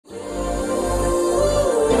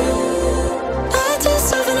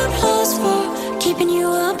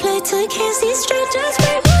I can't see straight, just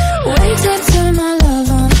wait. Wait till I turn my love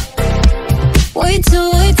on. Wait till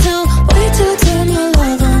turn my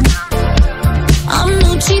love on. I'm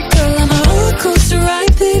no cheap girl, I'm a roller coaster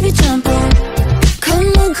ride, baby, jump on. Come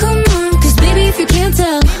on, cause baby, if you can't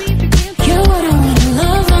tell, you're what I wanna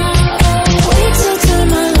love on. Wait till turn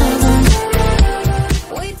my love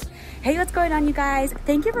on. Wait. Hey, what's going on, you guys?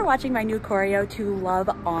 Thank you for watching my new choreo to Love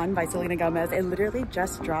On by Selena Gomez. It literally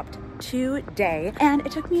just dropped today, and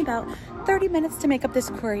it took me about 30 minutes to make up this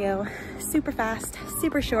choreo. Super fast,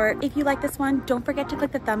 super short. If you like this one, don't forget to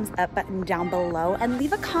click the thumbs up button down below and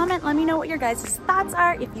leave a comment. Let me know what your guys' thoughts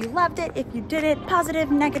are. If you loved it, if you didn't, positive,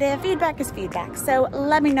 negative, feedback is feedback. So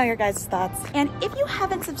let me know your guys' thoughts. And if you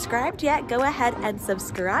haven't subscribed yet, go ahead and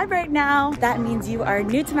subscribe right now. That means you are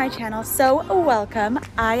new to my channel, so welcome.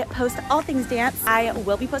 I post all things dance. I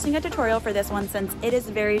will be posting a tutorial for this one since it is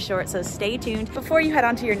very short, so stay tuned. Before you head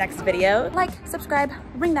on to your next video, like, subscribe,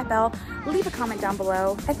 ring that bell, leave a comment down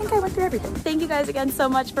below. I think I went through everything. Thank you guys again so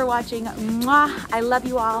much for watching. Mwah! I love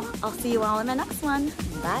you all. I'll see you all in the next one.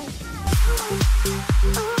 Bye.